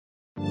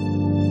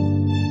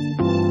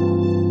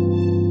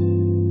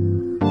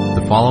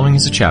following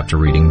is a chapter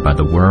reading by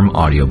the Worm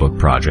Audiobook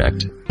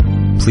Project.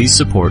 Please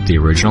support the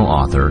original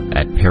author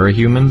at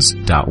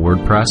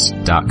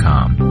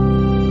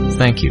parahumans.wordpress.com.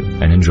 Thank you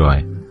and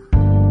enjoy.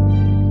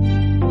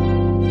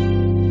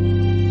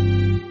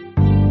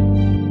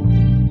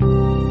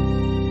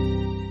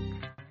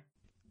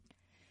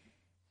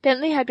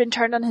 Bentley had been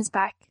turned on his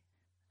back,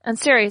 and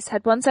Sirius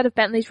had one set of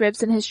Bentley's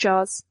ribs in his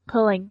jaws,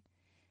 pulling.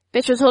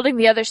 Bitch was holding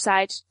the other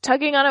side,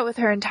 tugging on it with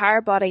her entire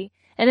body,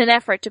 in an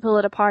effort to pull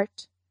it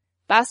apart.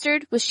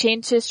 Bastard was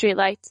chained to a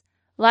streetlight,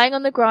 lying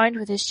on the ground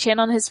with his chin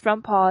on his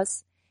front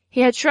paws. He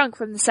had shrunk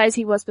from the size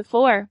he was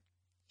before.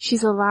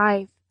 She's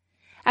alive.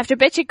 After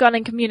Bitch had gone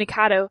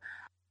incommunicado,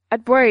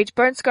 I'd worried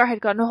Burnt Scar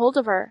had gotten a hold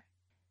of her.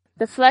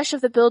 The flesh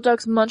of the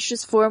bulldog's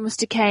monstrous form was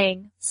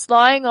decaying,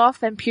 sloughing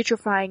off and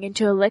putrefying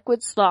into a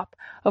liquid slop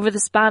over the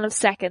span of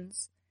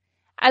seconds.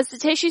 As the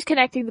tissues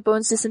connecting the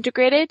bones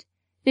disintegrated,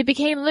 they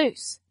became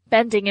loose,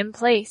 bending in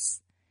place.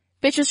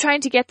 Bitch was trying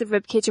to get the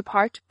ribcage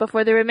apart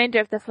before the remainder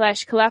of the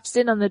flesh collapsed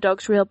in on the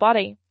dog's real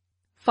body.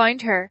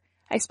 Found her,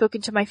 I spoke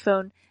into my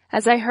phone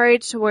as I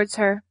hurried towards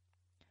her,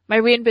 my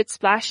rain boot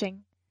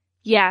splashing.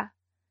 Yeah.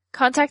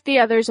 Contact the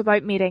others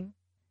about meeting.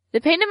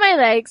 The pain in my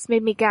legs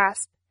made me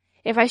gasp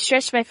if I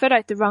stretched my foot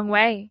out the wrong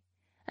way,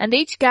 and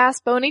each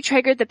gasp only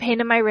triggered the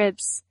pain in my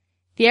ribs.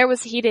 The air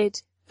was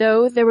heated,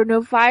 though there were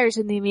no fires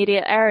in the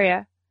immediate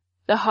area.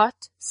 The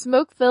hot,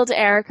 smoke-filled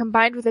air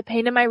combined with the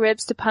pain in my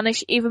ribs to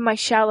punish even my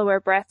shallower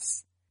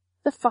breaths.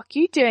 "The fuck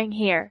you doing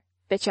here?"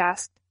 Bitch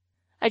asked.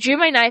 I drew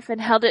my knife and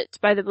held it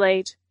by the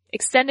blade,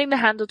 extending the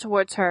handle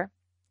towards her.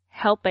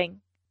 Helping.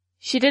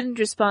 She didn't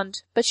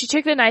respond, but she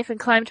took the knife and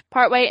climbed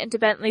partway into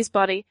Bentley's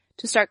body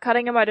to start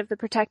cutting him out of the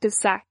protective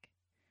sack.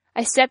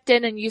 I stepped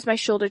in and used my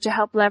shoulder to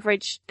help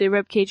leverage the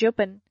ribcage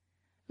open.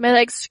 My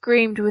legs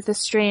screamed with the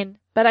strain,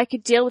 but I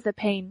could deal with the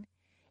pain.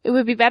 It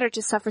would be better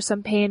to suffer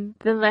some pain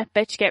than let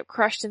Bitch get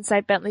crushed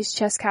inside Bentley's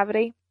chest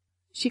cavity.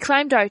 She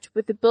climbed out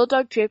with the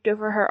bulldog draped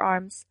over her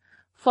arms,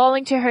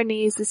 falling to her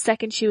knees the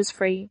second she was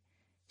free.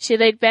 She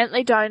laid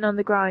Bentley down on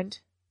the ground.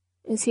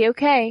 "Is he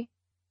okay?"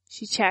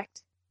 She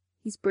checked.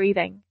 "He's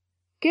breathing."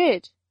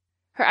 "Good."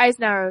 Her eyes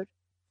narrowed.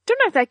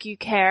 "Don't act like you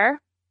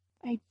care."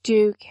 "I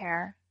do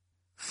care."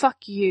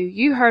 "Fuck you.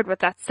 You heard what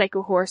that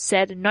psycho whore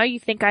said and now you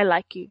think I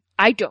like you.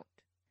 I don't.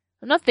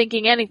 I'm not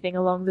thinking anything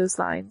along those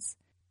lines.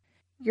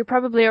 You're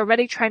probably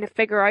already trying to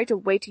figure out a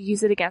way to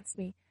use it against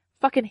me.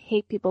 Fucking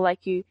hate people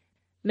like you.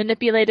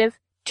 Manipulative,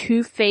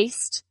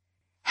 two-faced."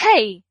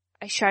 "Hey!"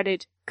 I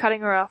shouted, cutting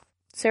her off.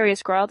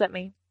 Sirius growled at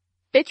me.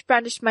 Bitch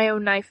brandished my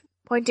own knife,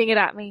 pointing it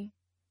at me.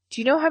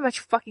 "Do you know how much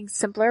fucking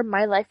simpler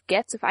my life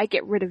gets if I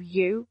get rid of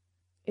you?"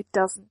 "It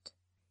doesn't.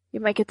 You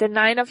might get the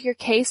 9 off your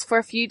case for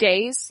a few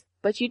days,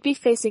 but you'd be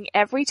facing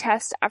every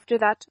test after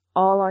that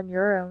all on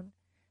your own.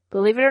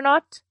 Believe it or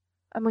not,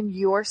 I'm on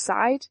your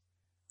side.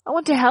 I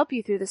want to help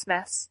you through this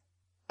mess.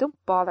 Don't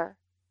bother.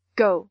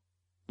 Go.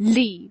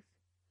 Leave."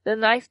 The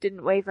knife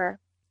didn't waver.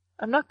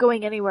 "I'm not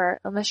going anywhere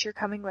unless you're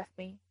coming with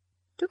me.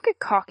 Don't get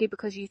cocky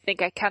because you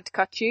think I can't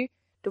cut you.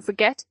 Don't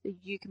forget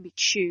that you can be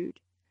chewed."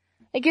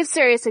 I gave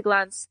Sirius a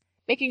glance,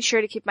 making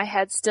sure to keep my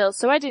head still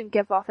so I didn't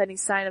give off any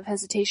sign of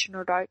hesitation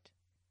or doubt.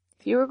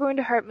 "If you were going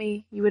to hurt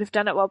me, you would have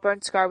done it while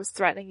Burnt Scar was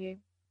threatening you.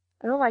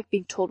 I don't like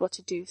being told what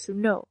to do, so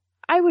no,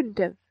 I wouldn't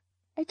have."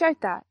 "I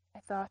doubt that," I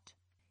thought.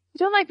 "You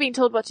don't like being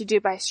told what to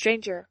do by a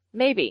stranger,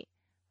 maybe,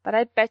 but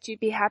I'd bet you'd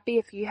be happy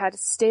if you had a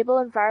stable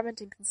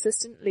environment and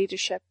consistent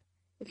leadership.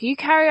 If you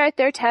carry out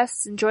their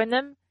tests and join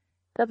them,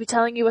 they'll be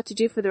telling you what to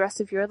do for the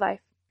rest of your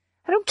life."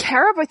 "I don't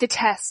care about the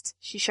test,"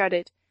 she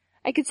shouted.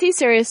 I could see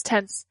Sirius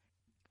tense,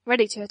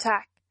 ready to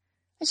attack.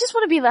 "I just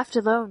want to be left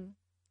alone."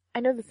 I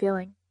know the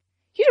feeling.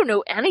 "You don't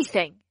know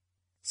anything."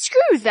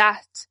 "Screw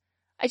that."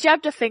 I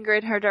jabbed a finger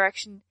in her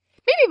direction.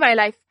 "Maybe my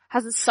life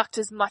hasn't sucked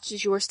as much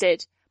as yours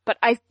did, but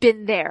I've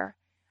been there.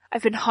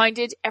 I've been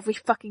hounded every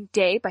fucking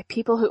day by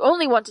people who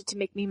only wanted to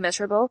make me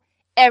miserable.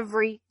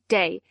 Every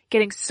day.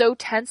 Getting so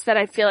tense that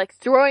I'd feel like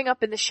throwing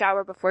up in the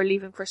shower before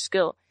leaving for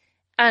school.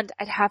 And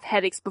I'd have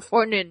headaches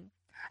before noon.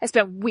 I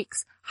spent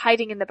weeks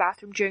hiding in the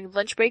bathroom during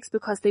lunch breaks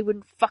because they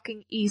wouldn't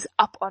fucking ease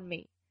up on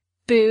me.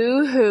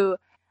 Boo-hoo.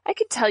 I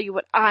can tell you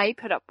what I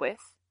put up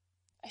with."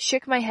 I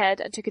shook my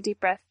head and took a deep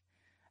breath.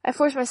 I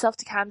forced myself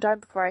to calm down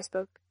before I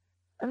spoke.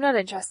 "I'm not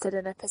interested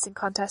in a pissing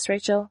contest,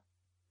 Rachel."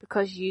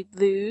 "Because you'd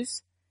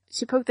lose?"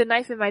 She poked the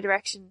knife in my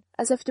direction,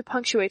 as if to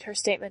punctuate her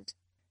statement.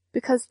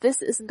 "Because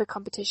this isn't a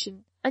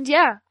competition. And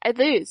yeah, I'd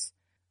lose.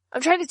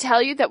 I'm trying to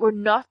tell you that we're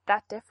not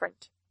that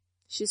different."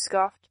 She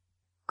scoffed.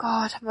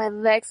 God, my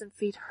legs and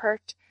feet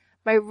hurt.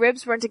 My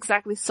ribs weren't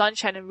exactly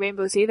sunshine and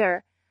rainbows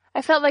either.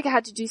 I felt like I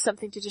had to do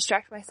something to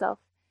distract myself.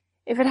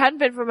 If it hadn't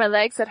been for my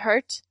legs that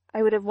hurt,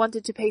 I would have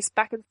wanted to pace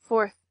back and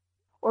forth.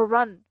 Or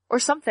run. Or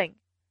something.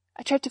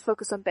 I tried to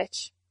focus on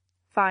Bitch.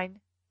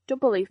 "Fine.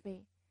 Don't believe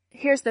me.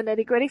 Here's the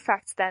nitty-gritty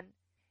facts then.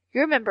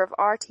 You're a member of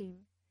our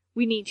team.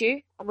 We need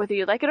you, and whether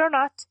you like it or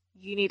not,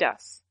 you need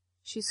us."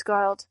 She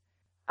scowled.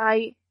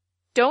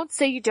 Don't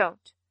say you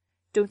don't.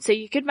 Don't say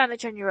you could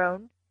manage on your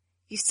own.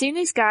 You've seen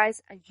these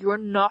guys, and you're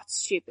not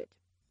stupid."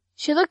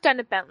 She looked down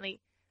at Bentley,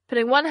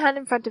 putting one hand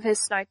in front of his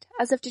snout,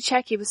 as if to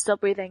check he was still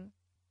breathing.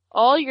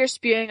 All you're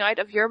spewing out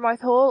of your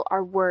mouth hole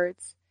are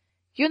words.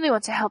 You only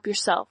want to help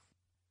yourself.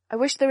 I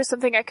wish there was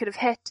something I could have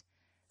hit.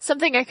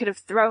 Something I could have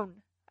thrown.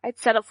 I'd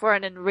settle for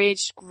an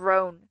enraged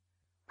groan.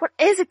 What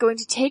is it going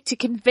to take to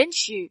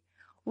convince you?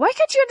 Why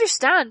can't you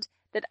understand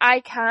that I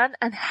can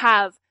and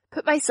have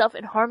put myself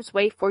in harm's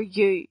way for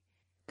you?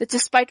 That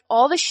despite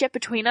all the shit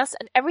between us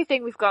and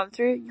everything we've gone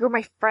through, you're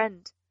my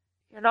friend.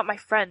 You're not my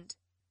friend.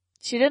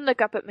 She didn't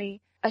look up at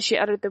me as she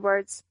uttered the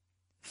words.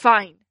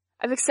 Fine,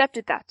 I've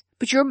accepted that,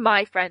 but you're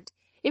my friend,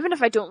 even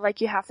if I don't like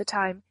you half the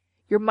time.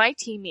 You're my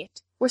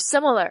teammate. We're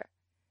similar.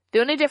 The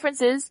only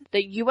difference is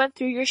that you went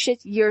through your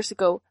shit years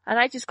ago, and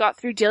I just got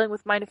through dealing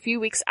with mine a few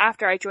weeks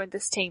after I joined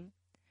this team.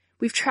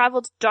 We've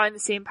travelled down the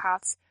same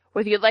paths.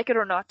 Whether you like it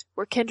or not,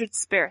 we're kindred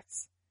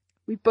spirits.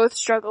 We both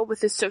struggle with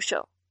the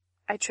social.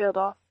 I trailed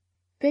off.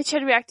 Bitch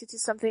had reacted to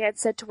something I'd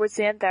said towards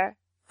the end there.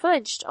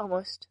 Flinched,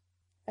 almost.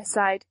 I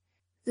sighed.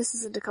 This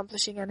isn't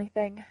accomplishing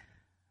anything.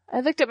 I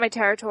looked at my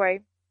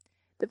territory.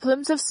 The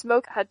plumes of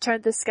smoke had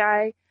turned the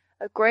sky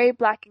a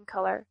grey-black in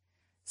colour,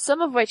 some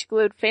of which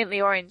glowed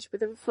faintly orange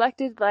with the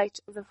reflected light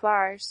of the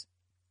flowers.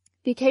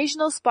 The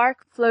occasional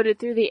spark floated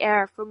through the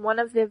air from one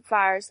of the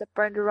fires that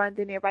burned around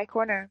the nearby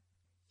corner.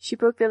 She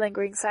broke the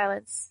lingering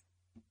silence.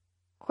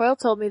 Coyle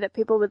told me that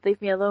people would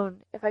leave me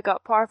alone if I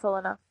got powerful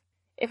enough,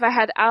 if I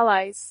had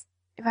allies,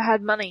 if I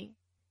had money,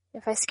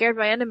 if I scared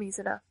my enemies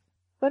enough.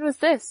 When was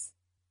this?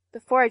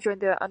 Before I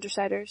joined the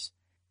Undersiders.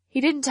 He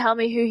didn't tell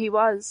me who he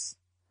was,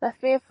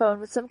 left me a phone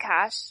with some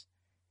cash,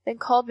 then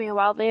called me a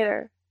while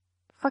later.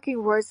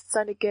 Fucking words that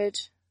sounded good.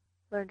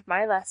 Learned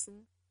my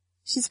lesson.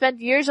 She spent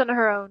years on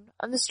her own,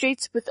 on the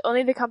streets with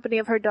only the company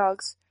of her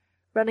dogs,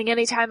 running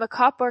any time a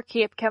cop or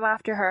cape came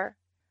after her.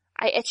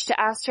 I itched to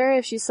ask her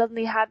if she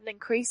suddenly had an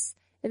increase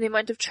in the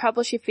amount of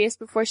trouble she faced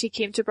before she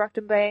came to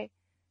Brockton Bay.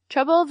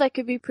 Trouble that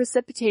could be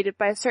precipitated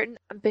by a certain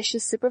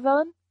ambitious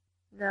supervillain?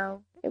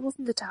 No, it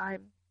wasn't the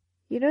time.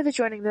 You know that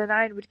joining the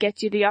Nine would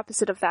get you the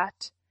opposite of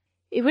that.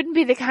 It wouldn't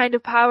be the kind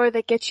of power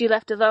that gets you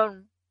left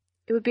alone.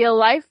 It would be a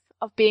life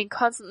of being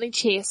constantly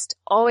chased,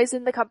 always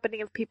in the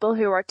company of people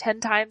who are 10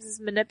 times as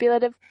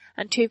manipulative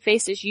and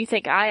two-faced as you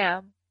think I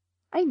am.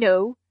 I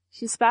know,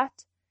 she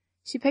spat.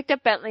 She picked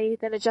up Bentley,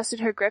 then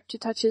adjusted her grip to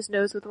touch his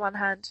nose with one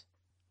hand.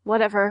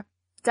 Whatever.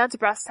 Down to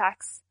brass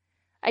tacks.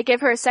 I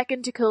gave her a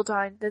second to cool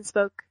down, then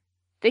spoke.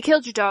 They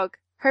killed your dog,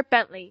 hurt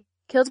Bentley,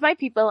 killed my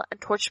people, and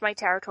torched my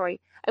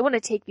territory. I want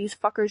to take these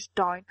fuckers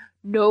down,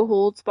 no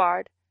holds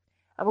barred.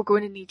 And we're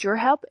going to need your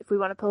help if we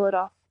want to pull it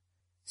off.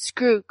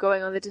 Screw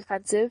going on the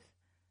defensive.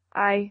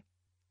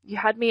 You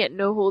had me at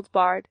no holds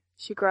barred,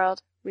 she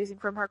growled, raising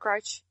from her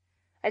crouch.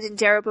 I didn't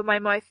dare open my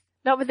mouth,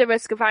 not with the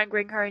risk of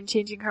angering her and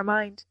changing her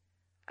mind.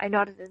 I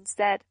nodded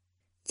instead.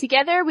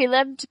 Together we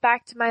limped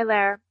back to my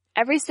lair.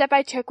 Every step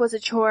I took was a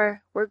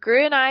chore. Where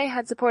Gru and I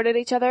had supported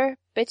each other,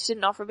 Bitch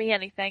didn't offer me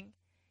anything.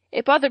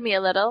 It bothered me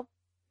a little.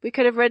 We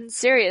could have ridden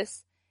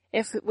Sirius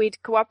if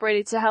we'd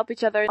cooperated to help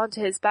each other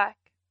onto his back.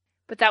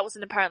 But that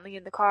wasn't apparently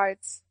in the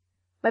cards.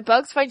 My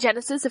bugs found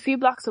Genesis a few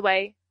blocks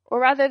away, or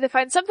rather they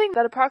found something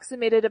that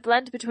approximated a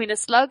blend between a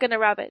slug and a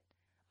rabbit.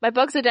 My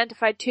bugs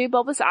identified 2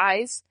 bulbous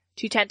eyes,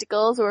 2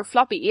 tentacles or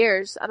floppy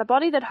ears, and a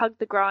body that hugged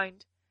the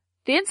ground.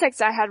 The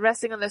insects I had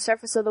resting on the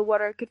surface of the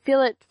water could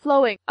feel it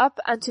flowing up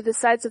and to the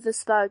sides of the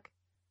slug.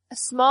 A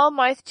small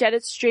mouth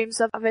jetted streams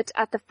of it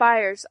at the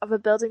fires of a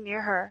building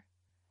near her.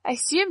 I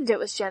assumed it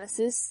was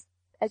Genesis.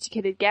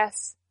 Educated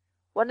guess.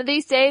 One of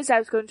these days I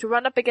was going to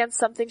run up against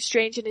something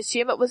strange and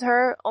assume it was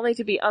her, only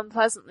to be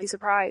unpleasantly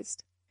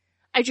surprised.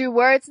 I drew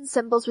words and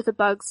symbols with the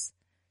bugs.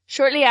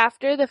 Shortly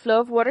after, the flow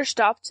of water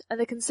stopped, and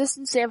the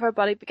consistency of her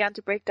body began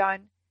to break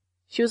down.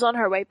 She was on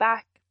her way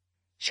back.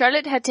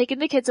 Charlotte had taken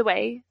the kids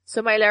away,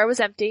 so my lair was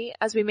empty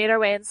as we made our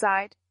way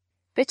inside.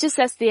 Bitch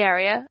assessed the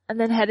area, and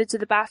then headed to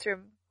the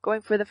bathroom,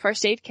 going for the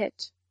first aid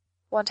kit.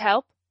 Want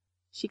help?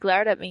 She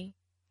glared at me.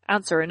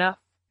 Answer enough.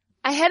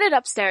 I headed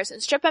upstairs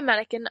and stripped my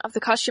mannequin of the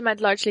costume I'd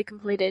largely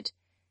completed.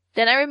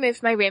 Then I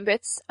removed my rain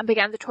boots and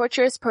began the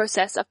torturous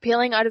process of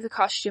peeling out of the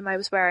costume I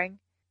was wearing.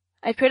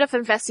 I'd put off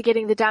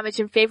investigating the damage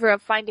in favour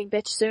of finding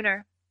Bitch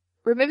sooner.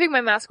 Removing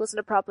my mask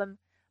wasn't a problem,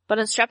 but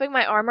unstrapping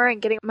my armour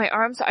and getting my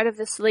arms out of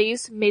the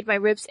sleeves made my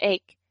ribs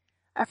ache.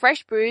 A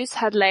fresh bruise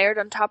had layered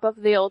on top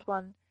of the old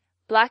one,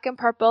 black and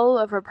purple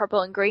over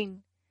purple and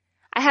green.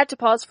 I had to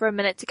pause for a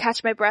minute to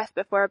catch my breath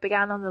before I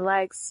began on the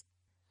legs.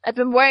 I'd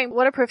been wearing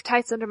waterproof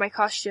tights under my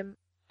costume,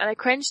 and I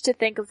cringed to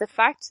think of the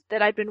fact that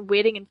I'd been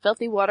wading in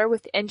filthy water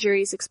with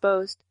injuries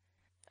exposed.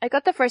 I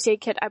got the first aid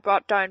kit I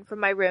brought down from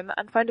my room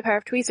and found a pair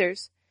of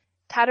tweezers.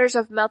 Tatters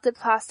of melted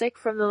plastic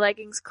from the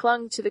leggings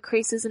clung to the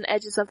creases and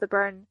edges of the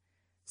burn.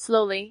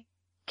 Slowly,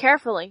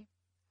 carefully,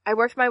 I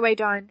worked my way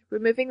down,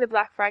 removing the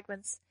black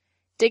fragments,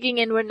 digging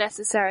in when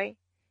necessary.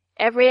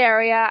 Every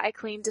area I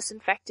cleaned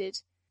disinfected.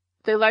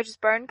 The largest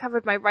burn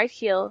covered my right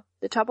heel,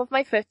 the top of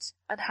my foot,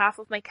 and half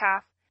of my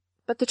calf,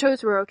 but the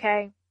toes were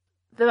okay.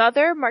 The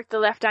other marked the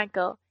left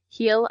ankle,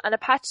 heel, and a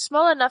patch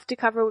small enough to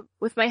cover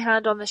with my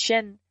hand on the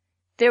shin.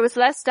 There was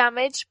less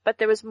damage, but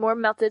there was more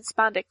melted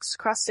spandex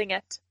crossing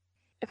it.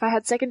 If I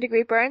had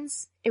second-degree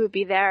burns, it would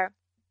be there.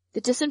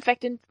 The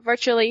disinfectant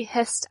virtually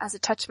hissed as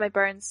it touched my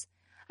burns.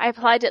 I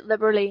applied it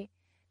liberally,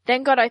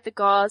 then got out the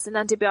gauze and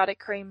antibiotic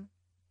cream.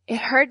 It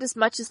hurt as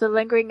much as the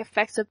lingering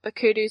effects of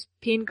Bakudu's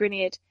pain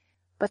grenade,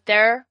 but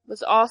there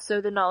was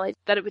also the knowledge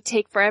that it would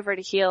take forever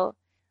to heal.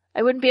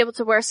 I wouldn't be able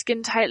to wear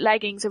skin-tight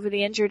leggings over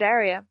the injured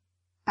area.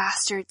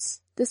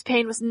 Bastards. This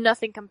pain was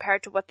nothing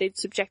compared to what they'd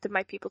subjected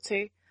my people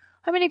to.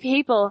 How many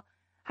people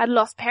had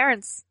lost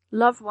parents,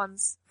 loved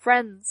ones,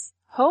 friends,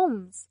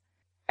 homes?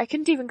 I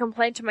couldn't even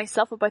complain to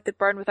myself about the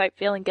burn without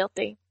feeling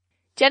guilty.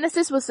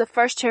 Genesis was the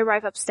first to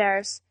arrive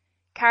upstairs,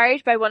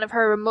 carried by one of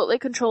her remotely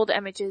controlled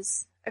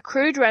images, a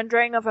crude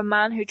rendering of a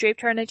man who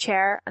draped her in a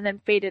chair and then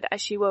faded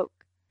as she woke.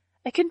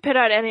 I couldn't put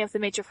out any of the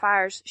major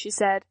fires, she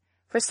said.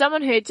 For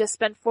someone who had just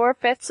spent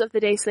 4/5 of the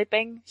day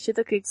sleeping, she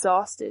looked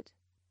exhausted.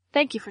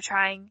 Thank you for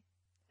trying.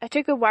 I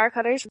took the wire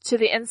cutters to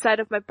the inside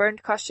of my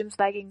burned costume's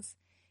leggings.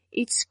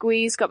 Each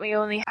squeeze got me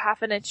only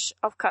half an inch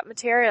of cut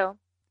material.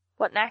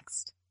 What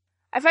next?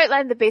 I've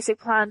outlined the basic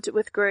plan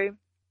with Gru.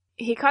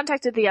 He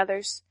contacted the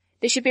others.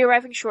 They should be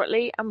arriving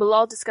shortly, and we'll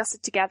all discuss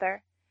it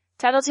together.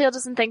 Tattletale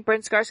doesn't think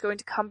Burnscar's going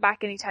to come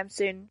back anytime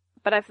soon,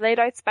 but I've laid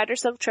out spider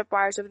silk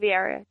tripwires over the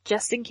area,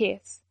 just in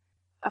case.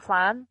 A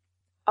plan?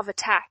 Of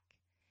attack.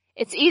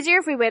 It's easier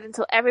if we wait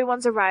until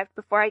everyone's arrived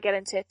before I get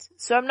into it,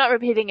 so I'm not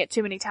repeating it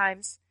too many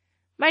times.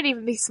 Might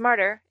even be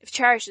smarter if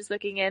Cherish is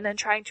looking in and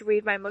trying to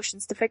read my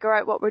emotions to figure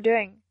out what we're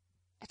doing.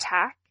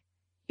 Attack?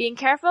 Being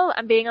careful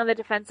and being on the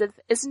defensive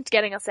isn't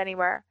getting us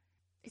anywhere.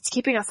 It's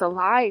keeping us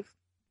alive.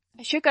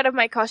 I shook out of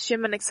my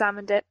costume and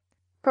examined it.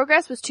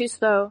 Progress was too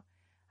slow.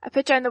 I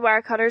put down the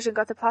wire cutters and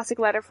got the plastic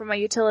letter from my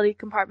utility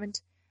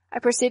compartment. I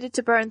proceeded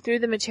to burn through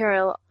the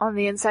material on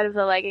the inside of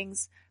the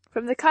leggings,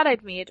 from the cut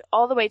I'd made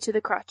all the way to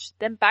the crotch,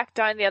 then back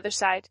down the other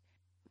side,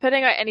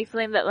 putting out any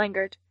flame that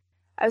lingered.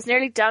 I was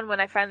nearly done when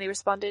I finally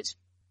responded.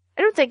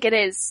 I don't think it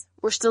is.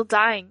 We're still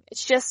dying.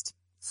 It's just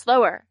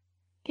slower.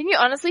 Can you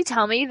honestly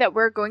tell me that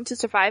we're going to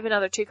survive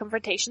another 2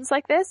 confrontations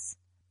like this?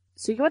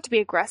 So you want to be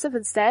aggressive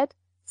instead?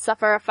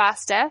 Suffer a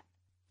fast death?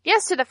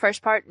 Yes to the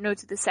first part, no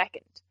to the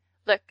second.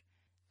 Look,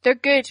 they're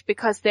good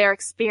because they're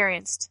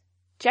experienced.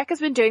 Jack has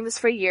been doing this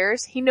for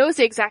years. He knows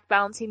the exact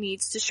balance he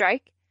needs to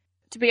strike.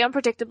 To be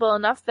unpredictable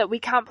enough that we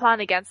can't plan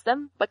against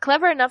them, but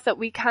clever enough that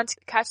we can't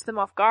catch them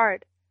off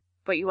guard.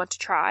 But you want to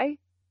try?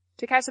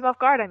 To catch them off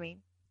guard, I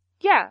mean.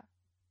 Yeah.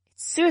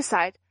 It's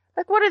suicide.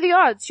 Like, what are the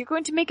odds? You're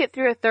going to make it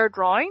through a 3rd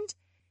round?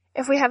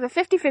 If we have a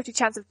 50-50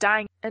 chance of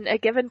dying in a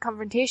given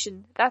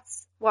confrontation,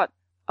 that's, what,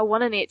 a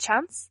 1 in 8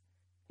 chance?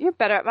 You're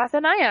better at math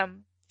than I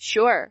am.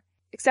 Sure.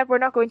 Except we're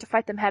not going to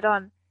fight them head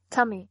on.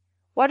 Tell me,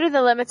 what are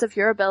the limits of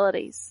your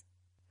abilities?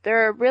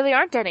 There really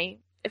aren't any.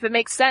 If it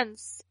makes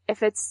sense,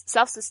 if it's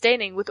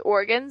self-sustaining with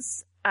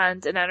organs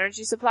and an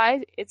energy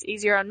supply, it's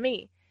easier on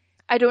me.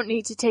 I don't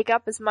need to take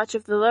up as much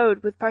of the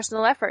load with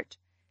personal effort.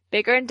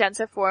 Bigger and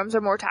denser forms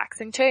are more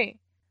taxing too.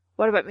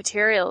 What about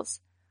materials?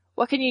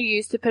 What can you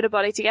use to put a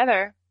body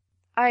together?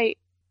 I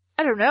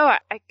don't know.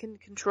 I can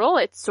control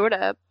it,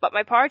 sorta, but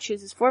my power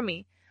chooses for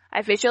me.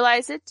 I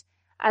visualize it.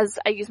 As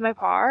I use my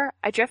power,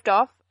 I drift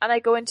off, and I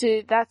go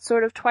into that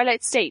sort of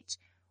twilight state,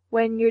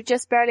 when you're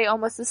just barely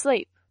almost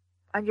asleep,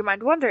 and your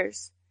mind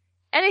wanders.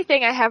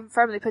 Anything I haven't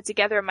firmly put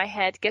together in my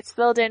head gets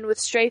filled in with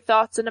stray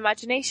thoughts and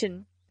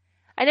imagination.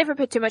 I never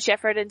put too much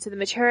effort into the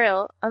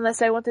material,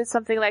 unless I wanted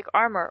something like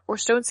armor or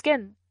stone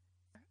skin.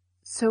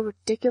 So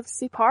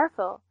ridiculously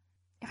powerful.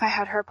 If I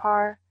had her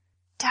power.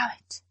 Damn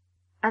it.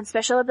 And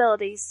special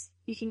abilities.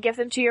 You can give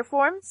them to your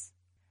forms?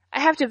 I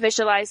have to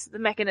visualize the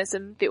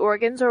mechanism, the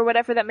organs, or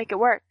whatever that make it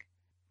work.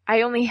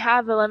 I only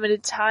have a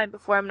limited time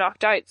before I'm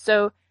knocked out,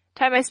 so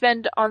time I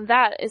spend on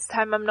that is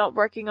time I'm not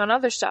working on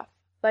other stuff,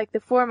 like the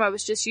form I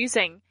was just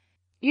using.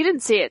 You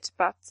didn't see it,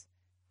 but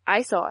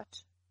I saw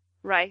it.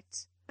 Right.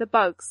 The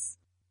bugs.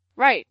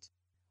 Right.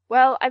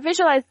 Well, I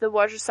visualized the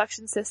water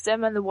suction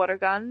system and the water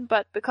gun,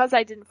 but because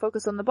I didn't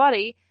focus on the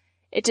body,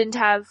 it didn't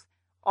have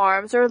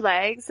arms or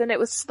legs, and it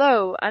was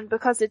slow, and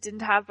because it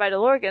didn't have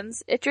vital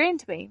organs, it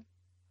drained me.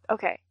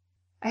 Okay.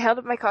 I held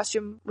up my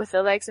costume with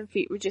the legs and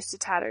feet reduced to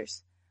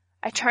tatters.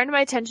 I turned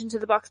my attention to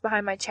the box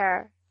behind my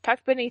chair,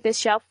 tucked beneath a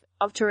shelf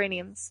of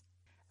terraniums.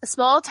 A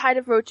small tide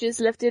of roaches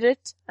lifted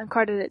it and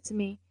carted it to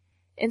me.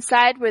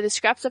 Inside were the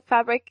scraps of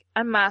fabric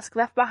and mask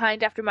left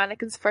behind after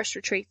Mannequin's first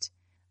retreat.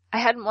 I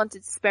hadn't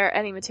wanted to spare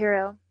any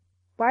material.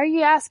 Why are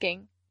you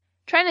asking?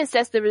 Trying to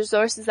assess the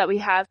resources that we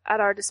have at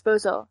our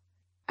disposal.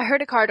 I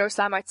heard a car door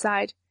slam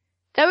outside.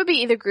 That would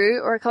be either Gru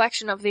or a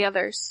collection of the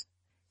others.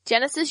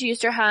 Genesis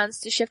used her hands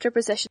to shift her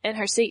position in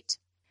her seat.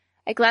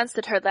 I glanced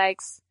at her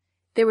legs.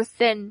 They were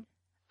thin.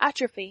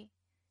 Atrophy.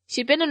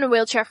 She'd been in a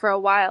wheelchair for a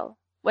while.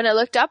 When I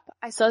looked up,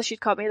 I saw she'd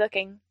caught me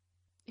looking.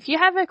 If you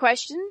have a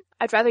question,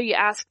 I'd rather you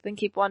ask than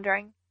keep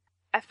wondering.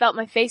 I felt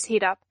my face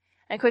heat up,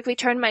 and quickly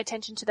turned my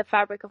attention to the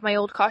fabric of my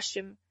old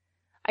costume.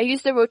 I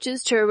used the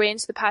roaches to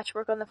arrange the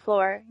patchwork on the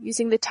floor,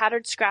 using the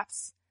tattered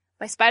scraps,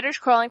 my spiders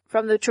crawling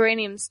from the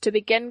terraniums to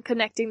begin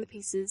connecting the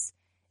pieces.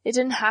 It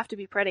didn't have to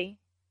be pretty.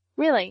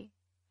 Really.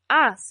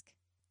 Ask.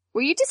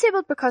 Were you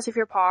disabled because of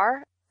your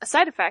power? A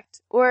side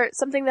effect? Or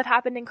something that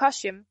happened in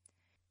costume?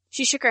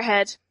 She shook her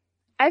head.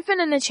 I've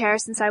been in a chair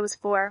since I was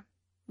 4.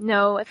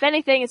 No, if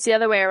anything, it's the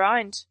other way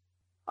around.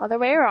 Other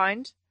way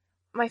around?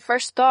 My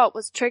first thought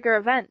was trigger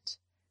event.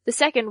 The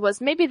second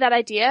was maybe that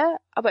idea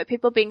about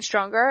people being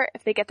stronger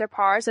if they get their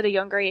powers at a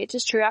younger age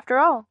is true after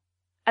all.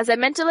 As I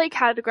mentally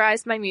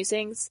categorized my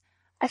musings,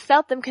 I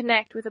felt them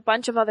connect with a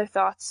bunch of other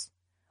thoughts.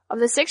 Of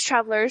the 6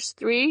 travelers,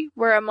 3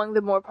 were among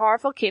the more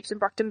powerful capes in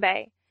Brockton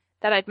Bay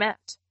that I'd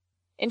met.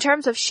 In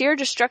terms of sheer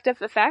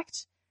destructive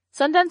effect,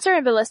 Sundancer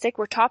and Ballistic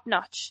were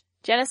top-notch.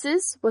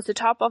 Genesis was the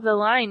top of the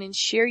line in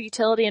sheer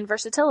utility and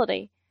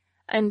versatility,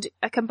 and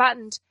a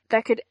combatant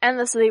that could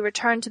endlessly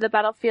return to the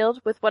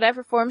battlefield with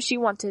whatever form she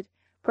wanted,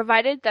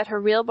 provided that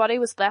her real body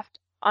was left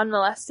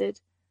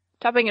unmolested.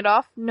 Topping it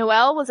off,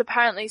 Noelle was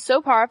apparently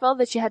so powerful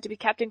that she had to be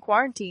kept in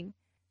quarantine.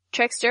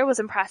 Trickster was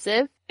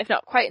impressive, if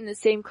not quite in the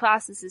same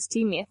class as his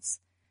teammates.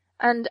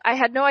 And I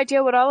had no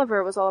idea what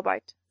Oliver was all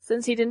about,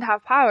 since he didn't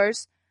have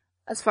powers,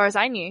 as far as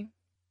I knew.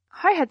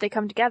 How had they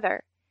come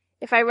together?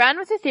 If I ran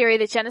with the theory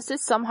that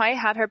Genesis somehow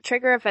had her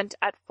trigger event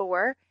at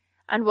 4,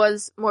 and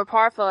was more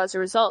powerful as a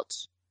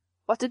result,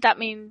 what did that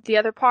mean? The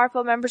other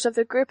powerful members of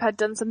the group had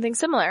done something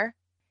similar?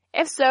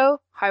 If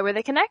so, how were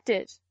they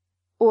connected?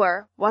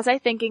 Or was I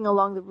thinking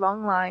along the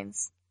wrong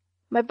lines?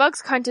 My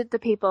bugs counted the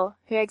people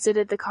who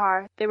exited the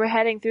car. They were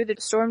heading through the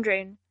storm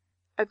drain.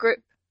 A group.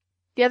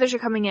 The others are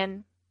coming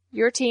in.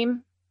 Your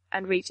team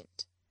and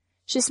Regent.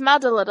 She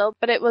smiled a little,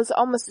 but it was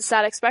almost a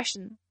sad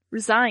expression.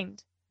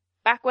 Resigned.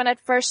 Back when I'd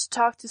first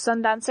talked to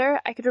Sundancer,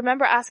 I could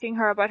remember asking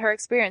her about her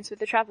experience with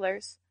the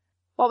travelers.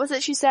 What was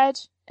it she said?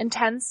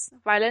 Intense,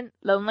 violent,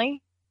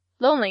 lonely?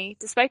 Lonely,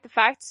 despite the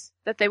fact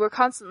that they were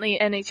constantly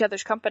in each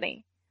other's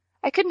company.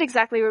 I couldn't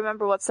exactly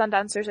remember what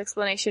Sundancer's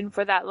explanation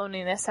for that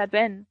loneliness had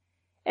been.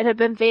 It had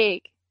been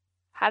vague.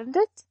 Hadn't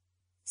it?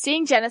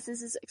 Seeing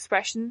Genesis's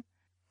expression,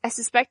 I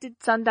suspected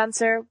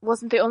Sundancer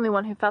wasn't the only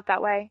one who felt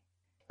that way.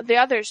 The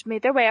others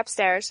made their way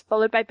upstairs,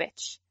 followed by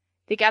Bitch.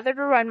 They gathered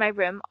around my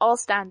room, all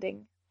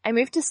standing. I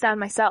moved to stand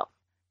myself,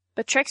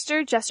 but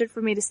Trickster gestured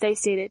for me to stay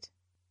seated.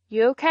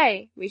 You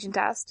okay? Regent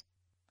asked.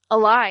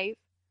 Alive.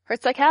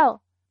 Hurts like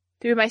hell.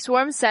 Through my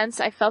swarm sense,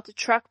 I felt a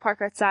truck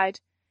park outside.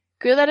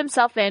 Gru let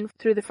himself in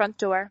through the front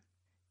door.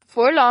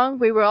 Before long,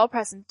 we were all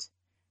present.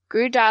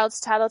 Gru dialed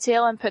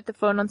Tattletale and put the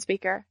phone on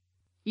speaker.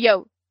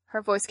 Yo,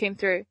 her voice came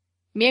through.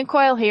 Me and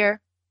Coil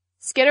here.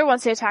 Skitter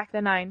wants to attack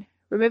the 9.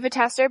 Remove a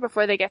tester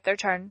before they get their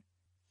turn.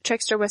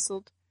 Trickster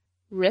whistled.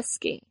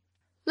 Risky.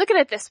 Look at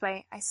it this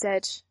way, I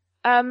said.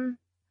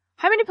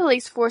 How many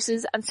police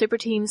forces and super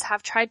teams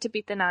have tried to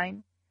beat the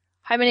 9?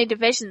 How many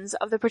divisions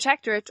of the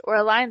Protectorate or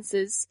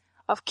alliances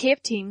of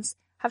Cape teams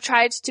have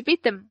tried to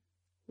beat them?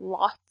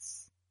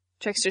 Lots,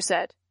 Trickster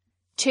said.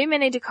 Too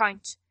many to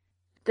count.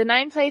 The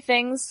 9 play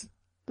things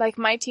like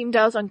my team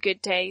does on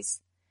good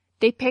days.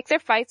 They pick their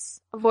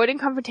fights, avoiding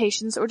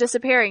confrontations or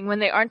disappearing when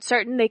they aren't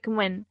certain they can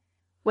win.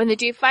 When they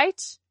do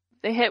fight,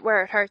 they hit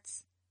where it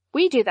hurts.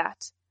 We do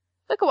that.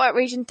 Look at what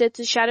Regent did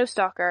to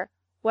Shadowstalker,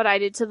 what I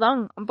did to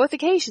Lung on both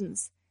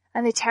occasions,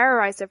 and they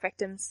terrorize their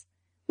victims.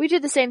 We do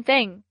the same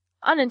thing,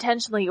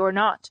 unintentionally or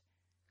not.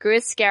 Gru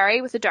is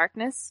scary with the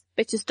darkness.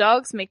 Bitch's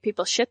dogs make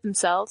people shit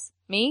themselves.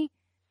 Me?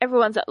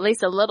 Everyone's at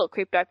least a little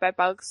creeped out by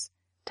bugs.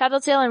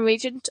 Tattletale and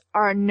Regent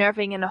are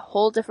unnerving in a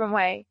whole different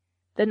way.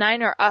 The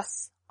 9 are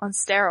us, on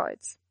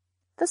steroids.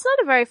 That's not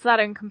a very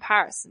flattering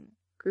comparison.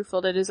 Gru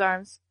folded his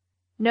arms.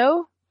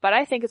 No, but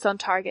I think it's on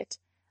target.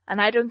 And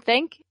I don't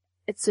think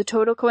it's a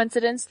total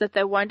coincidence that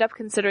they wound up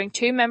considering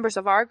 2 members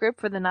of our group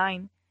for the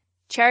 9.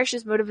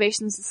 Cherish's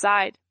motivations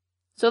aside.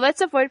 So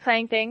let's avoid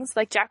playing things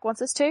like Jack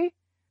wants us to.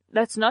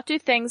 Let's not do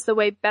things the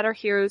way better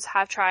heroes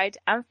have tried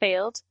and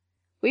failed.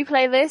 We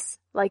play this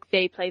like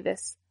they play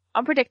this.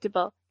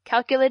 Unpredictable,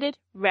 calculated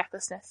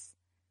recklessness.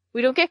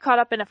 We don't get caught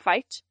up in a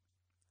fight,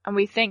 and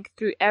we think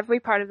through every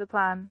part of the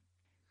plan.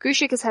 Gru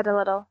shook his head a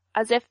little,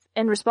 as if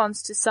in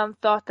response to some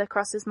thought that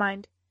crossed his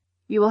mind.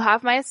 You will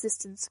have my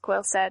assistance,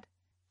 Coil said.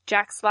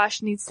 Jack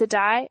Slash needs to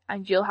die,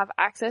 and you'll have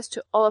access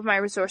to all of my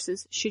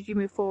resources should you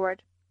move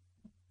forward.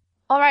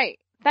 All right,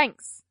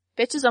 thanks.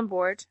 Bitch is on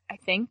board, I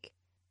think.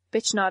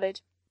 Bitch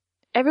nodded.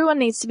 Everyone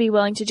needs to be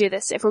willing to do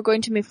this if we're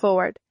going to move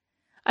forward.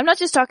 I'm not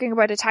just talking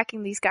about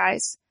attacking these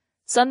guys.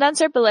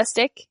 Sundancer,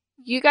 Ballistic,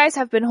 you guys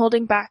have been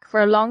holding back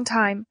for a long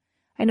time.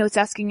 I know it's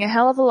asking a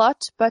hell of a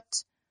lot,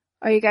 but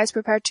are you guys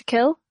prepared to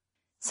kill?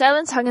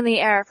 Silence hung in the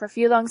air for a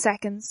few long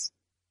seconds.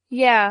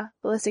 Yeah,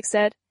 Ballistic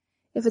said.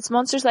 If it's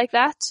monsters like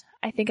that,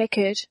 I think I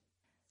could.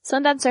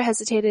 Sundancer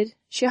hesitated.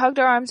 She hugged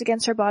her arms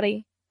against her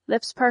body.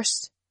 Lips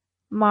pursed.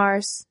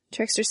 Mars,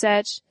 Trickster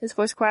said, his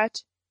voice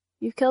quiet.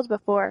 You've killed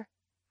before.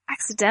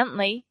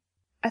 Accidentally.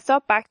 I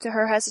thought back to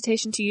her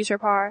hesitation to use her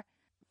power.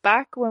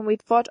 Back when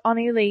we'd fought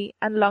Oni Lee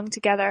and Lung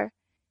together.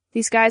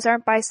 These guys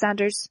aren't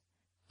bystanders.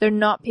 They're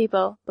not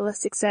people,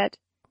 Ballistic said.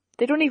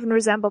 They don't even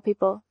resemble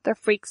people. They're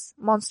freaks,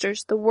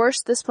 monsters, the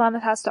worst this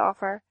planet has to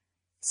offer.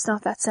 It's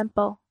not that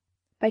simple.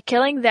 By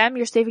killing them,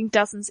 you're saving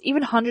dozens,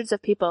 even hundreds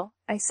of people,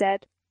 I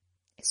said.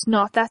 It's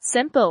not that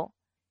simple.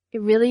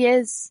 It really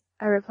is,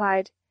 I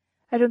replied.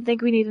 I don't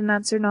think we need an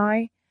answer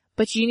now,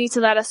 but you need to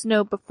let us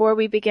know before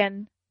we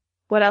begin.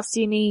 What else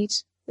do you need?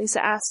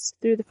 Lisa asked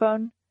through the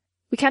phone.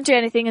 We can't do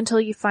anything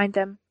until you find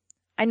them.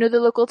 I know the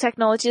local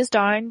technology is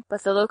down,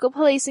 but the local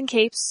police in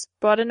Capes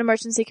brought in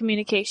emergency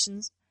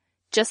communications,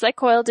 just like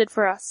Coyle did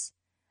for us.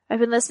 I've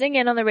been listening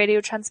in on the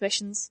radio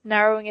transmissions,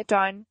 narrowing it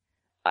down.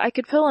 I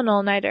could pull an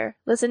all-nighter,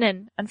 listen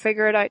in, and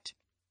figure it out.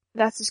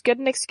 That's as good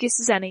an excuse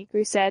as any,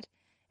 Gru said.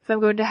 If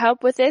I'm going to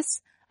help with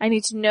this, I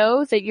need to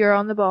know that you're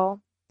on the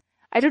ball.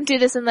 I don't do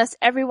this unless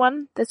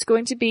everyone that's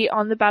going to be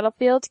on the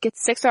battlefield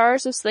gets 6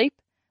 hours of sleep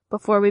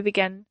before we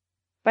begin.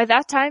 By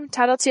that time,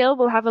 Tattletale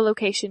will have a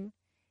location.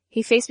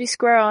 He faced me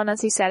square on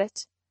as he said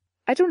it.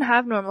 I don't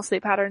have normal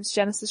sleep patterns,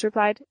 Genesis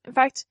replied. In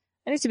fact,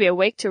 I need to be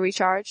awake to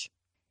recharge.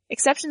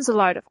 Exceptions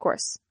allowed, of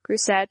course, Gru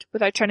said,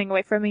 without turning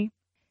away from me.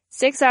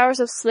 6 hours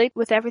of sleep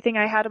with everything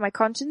I had on my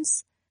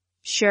conscience?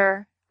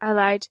 Sure, I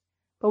lied.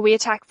 But we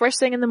attack first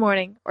thing in the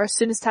morning, or as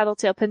soon as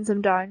Tattletale pins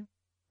him down.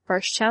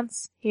 First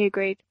chance, he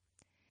agreed.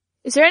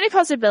 Is there any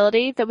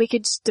possibility that we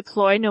could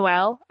deploy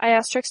Noelle? I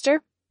asked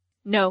Trickster.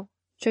 No,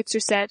 Trickster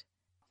said.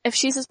 If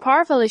she's as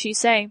powerful as you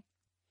say,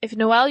 if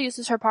Noelle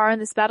uses her power in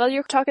this battle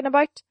you're talking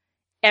about,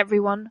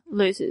 everyone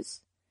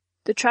loses.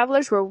 The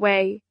Travelers were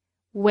way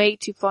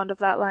too fond of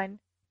that line.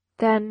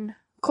 Then,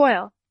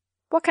 Coyle,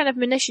 what kind of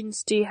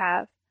munitions do you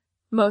have?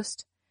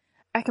 Most.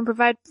 I can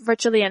provide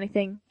virtually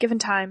anything, given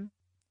time.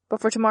 But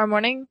for tomorrow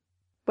morning,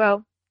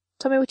 well,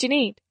 tell me what you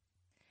need.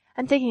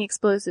 I'm thinking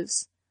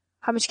explosives.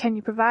 How much can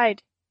you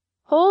provide?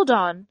 Hold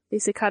on,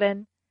 Lisa cut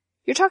in.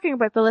 You're talking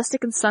about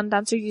Ballistic and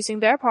Sundancer using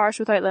their powers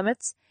without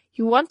limits.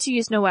 You want to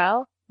use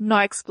Noelle,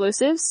 not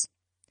explosives?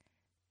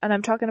 And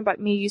I'm talking about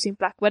me using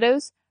Black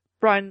Widows,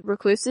 Brown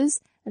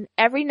Recluses, and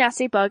every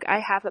nasty bug I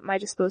have at my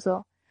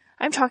disposal.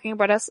 I'm talking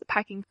about us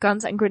packing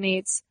guns and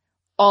grenades.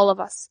 All of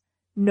us.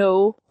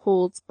 No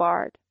holds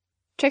barred.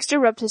 Trickster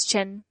rubbed his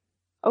chin.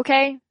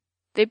 Okay,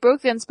 they broke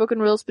the unspoken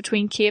rules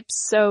between Capes,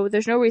 so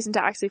there's no reason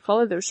to actually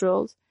follow those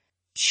rules.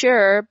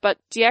 Sure, but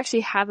do you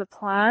actually have a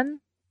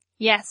plan?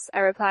 Yes, I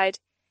replied.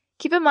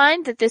 Keep in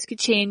mind that this could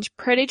change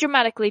pretty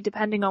dramatically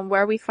depending on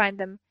where we find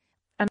them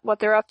and what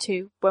they're up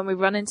to when we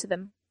run into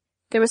them.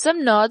 There were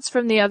some nods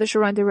from the others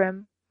around the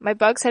room. My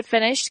bugs had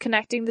finished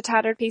connecting the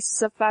tattered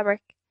pieces of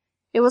fabric.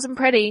 It wasn't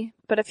pretty,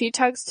 but a few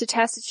tugs to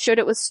test it showed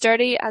it was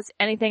sturdy as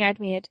anything I'd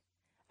made.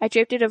 I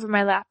draped it over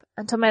my lap.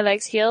 Until my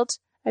legs healed,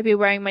 I'd be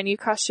wearing my new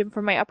costume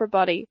for my upper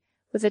body,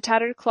 with a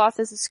tattered cloth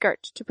as a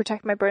skirt to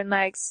protect my burned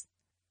legs.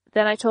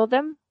 Then I told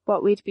them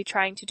what we'd be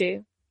trying to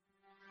do.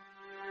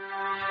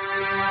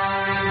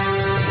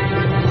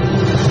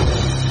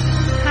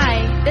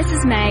 Hi, this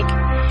is Meg.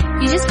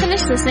 You just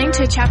finished listening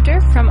to a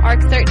chapter from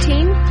Arc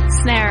 13,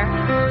 Snare,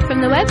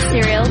 from the web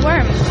serial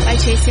Worm by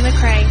Tracy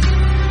McRae.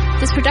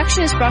 This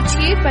production is brought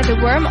to you by the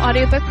Worm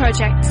Audiobook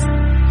Project.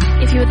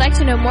 If you would like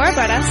to know more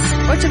about us,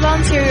 or to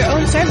volunteer your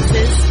own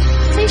services,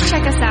 please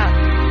check us out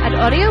at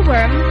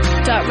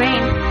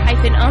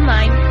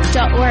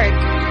audioworm.rain-online.org.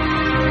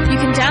 You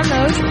can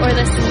download or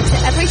listen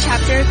to every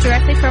chapter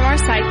directly from our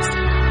site,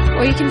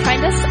 or you can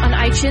find us on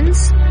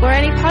iTunes or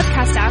any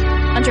podcast app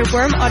under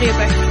Worm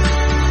Audiobook.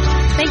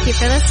 Thank you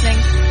for listening.